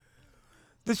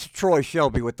This is Troy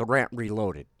Shelby with the Rant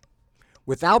Reloaded.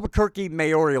 With Albuquerque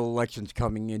mayoral elections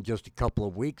coming in just a couple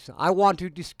of weeks, I want to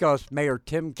discuss Mayor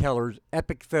Tim Keller's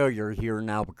epic failure here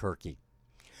in Albuquerque.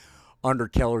 Under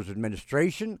Keller's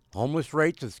administration, homeless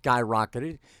rates have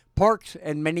skyrocketed, parks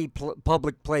and many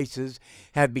public places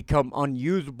have become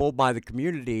unusable by the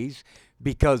communities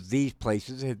because these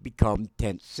places have become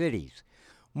tent cities,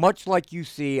 much like you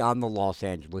see on the Los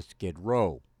Angeles Skid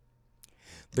Row.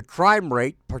 The crime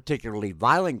rate, particularly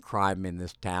violent crime in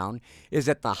this town, is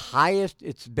at the highest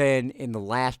it's been in the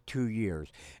last 2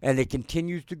 years, and it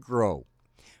continues to grow.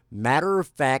 Matter of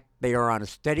fact, they are on a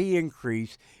steady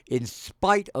increase in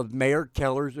spite of Mayor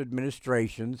Keller's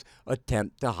administration's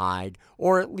attempt to hide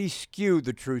or at least skew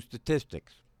the true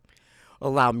statistics.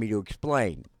 Allow me to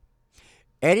explain.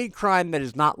 Any crime that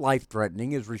is not life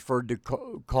threatening is referred to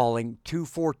calling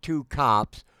 242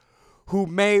 cops who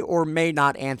may or may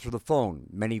not answer the phone.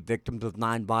 Many victims of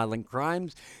nonviolent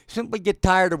crimes simply get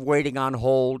tired of waiting on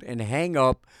hold and hang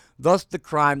up, thus, the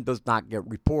crime does not get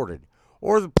reported.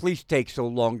 Or the police take so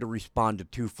long to respond to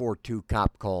 242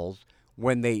 cop calls,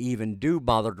 when they even do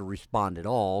bother to respond at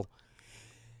all,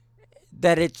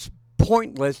 that it's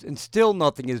pointless and still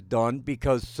nothing is done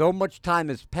because so much time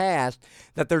has passed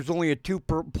that there's only a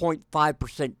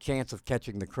 2.5% chance of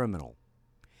catching the criminal.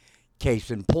 Case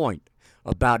in point.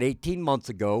 About 18 months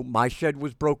ago, my shed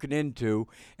was broken into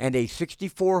and a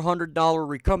 $6,400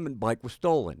 recumbent bike was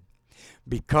stolen.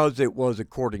 Because it was,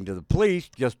 according to the police,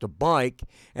 just a bike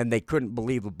and they couldn't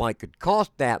believe a bike could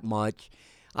cost that much,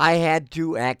 I had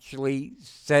to actually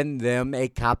send them a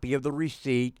copy of the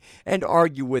receipt and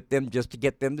argue with them just to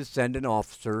get them to send an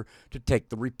officer to take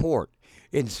the report,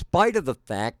 in spite of the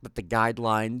fact that the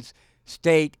guidelines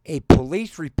state a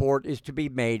police report is to be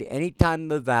made anytime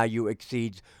the value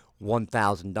exceeds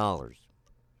 $1,000.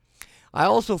 I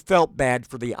also felt bad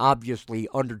for the obviously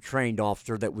undertrained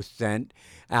officer that was sent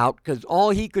out because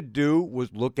all he could do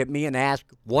was look at me and ask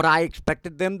what I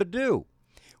expected them to do.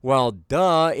 Well,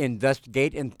 duh,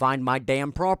 investigate and find my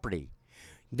damn property.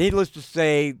 Needless to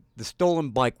say, the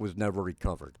stolen bike was never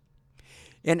recovered.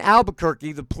 In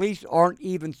Albuquerque, the police aren't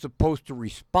even supposed to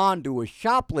respond to a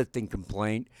shoplifting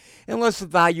complaint unless the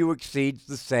value exceeds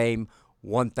the same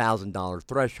 $1,000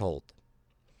 threshold.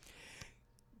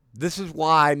 This is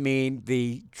why I mean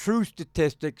the true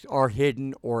statistics are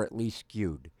hidden or at least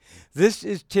skewed. This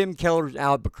is Tim Keller's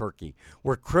Albuquerque,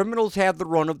 where criminals have the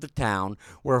run of the town,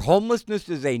 where homelessness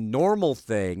is a normal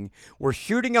thing, where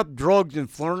shooting up drugs in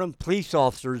front of police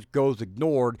officers goes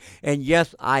ignored, and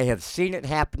yes, I have seen it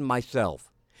happen myself.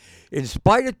 In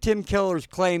spite of Tim Keller's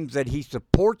claims that he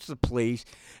supports the police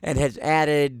and has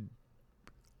added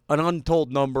an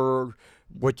untold number,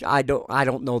 which I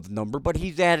don't know the number, but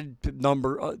he's added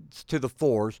to the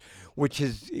force, which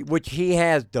he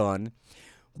has done.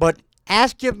 But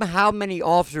ask him how many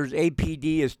officers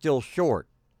APD is still short.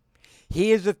 He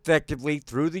has effectively,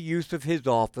 through the use of his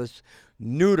office,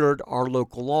 neutered our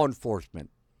local law enforcement.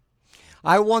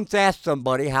 I once asked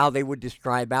somebody how they would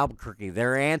describe Albuquerque.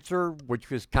 Their answer, which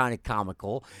was kind of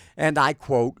comical, and I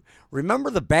quote, "Remember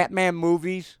the Batman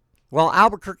movies? Well,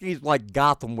 Albuquerque is like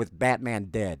Gotham with Batman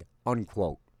dead."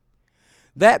 Unquote.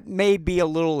 That may be a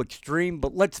little extreme,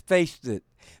 but let's face it,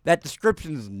 that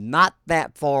description is not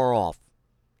that far off.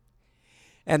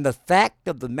 And the fact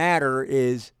of the matter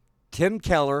is, Tim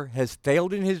Keller has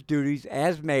failed in his duties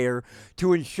as mayor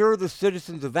to ensure the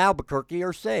citizens of Albuquerque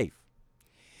are safe.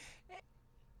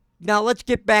 Now let's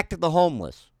get back to the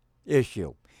homeless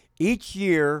issue. Each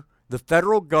year, the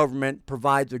federal government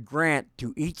provides a grant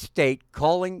to each state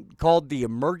called the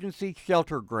Emergency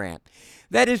Shelter Grant.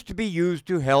 That is to be used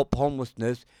to help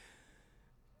homelessness.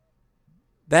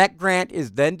 That grant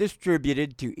is then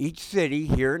distributed to each city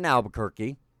here in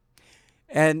Albuquerque,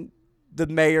 and the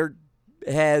mayor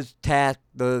has tasked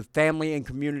the Family and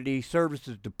Community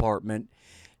Services Department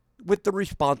with the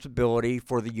responsibility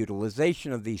for the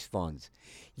utilization of these funds.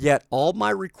 Yet all my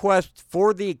requests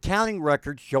for the accounting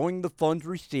records showing the funds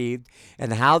received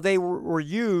and how they were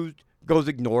used goes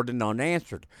ignored and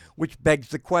unanswered, which begs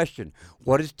the question,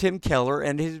 what is Tim Keller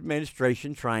and his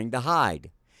administration trying to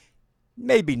hide?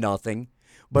 Maybe nothing,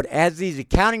 but as these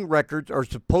accounting records are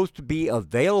supposed to be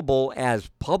available as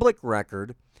public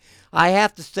record, I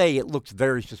have to say it looks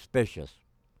very suspicious.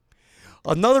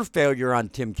 Another failure on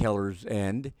Tim Keller's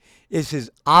end is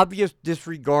his obvious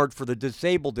disregard for the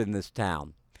disabled in this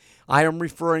town. I am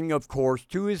referring, of course,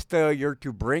 to his failure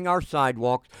to bring our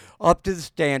sidewalks up to the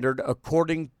standard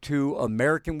according to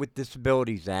American with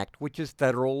Disabilities Act, which is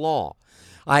federal law.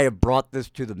 I have brought this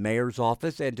to the mayor's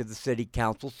office and to the city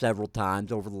council several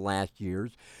times over the last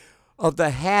years of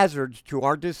the hazards to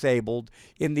our disabled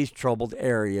in these troubled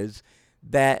areas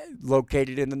that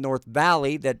located in the North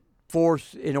Valley that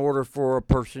force, in order for a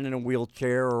person in a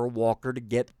wheelchair or a walker to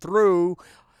get through,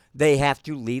 they have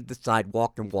to leave the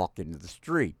sidewalk and walk into the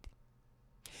street.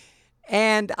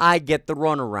 And I get the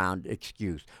runaround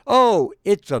excuse. Oh,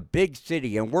 it's a big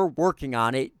city and we're working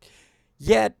on it.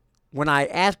 Yet, when I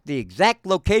ask the exact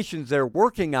locations they're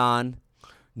working on,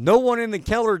 no one in the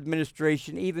Keller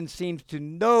administration even seems to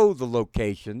know the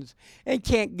locations and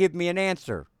can't give me an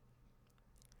answer.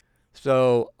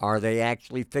 So, are they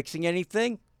actually fixing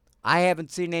anything? I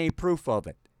haven't seen any proof of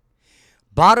it.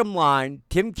 Bottom line,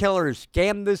 Tim Keller has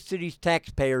scammed this city's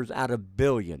taxpayers out of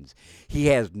billions. He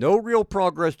has no real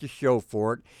progress to show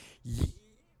for it.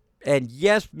 And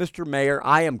yes, Mr. Mayor,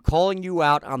 I am calling you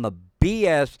out on the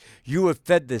BS you have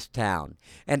fed this town.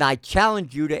 And I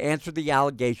challenge you to answer the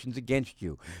allegations against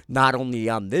you, not only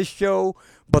on this show,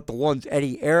 but the ones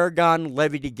Eddie Aragon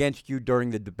levied against you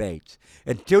during the debates.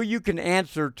 Until you can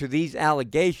answer to these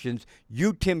allegations,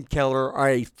 you, Tim Keller, are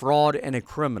a fraud and a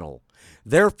criminal.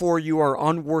 Therefore, you are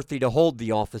unworthy to hold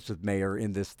the office of mayor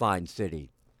in this fine city.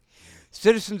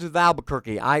 Citizens of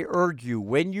Albuquerque, I urge you,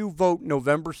 when you vote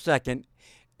November 2nd,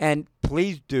 and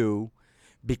please do,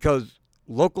 because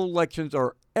local elections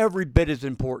are every bit as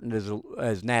important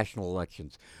as national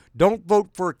elections. Don't vote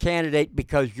for a candidate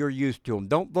because you're used to them.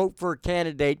 Don't vote for a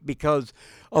candidate because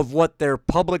of what their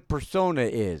public persona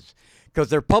is, because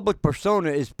their public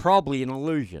persona is probably an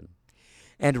illusion.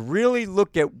 And really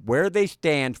look at where they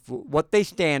stand for, what they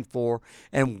stand for,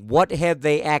 and what have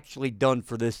they actually done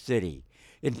for this city.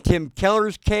 In Tim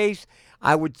Keller's case,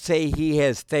 I would say he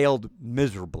has failed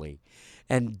miserably.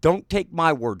 And don't take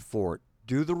my word for it.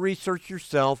 Do the research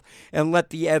yourself and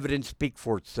let the evidence speak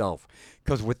for itself.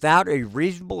 Because without a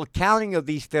reasonable accounting of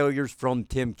these failures from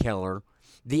Tim Keller,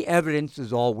 the evidence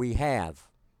is all we have.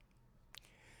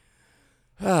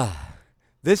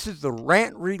 This is the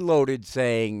Rant Reloaded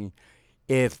saying,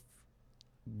 if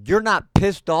you're not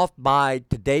pissed off by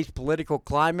today's political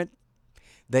climate,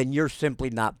 then you're simply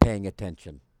not paying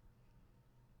attention.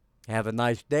 Have a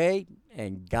nice day,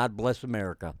 and God bless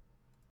America.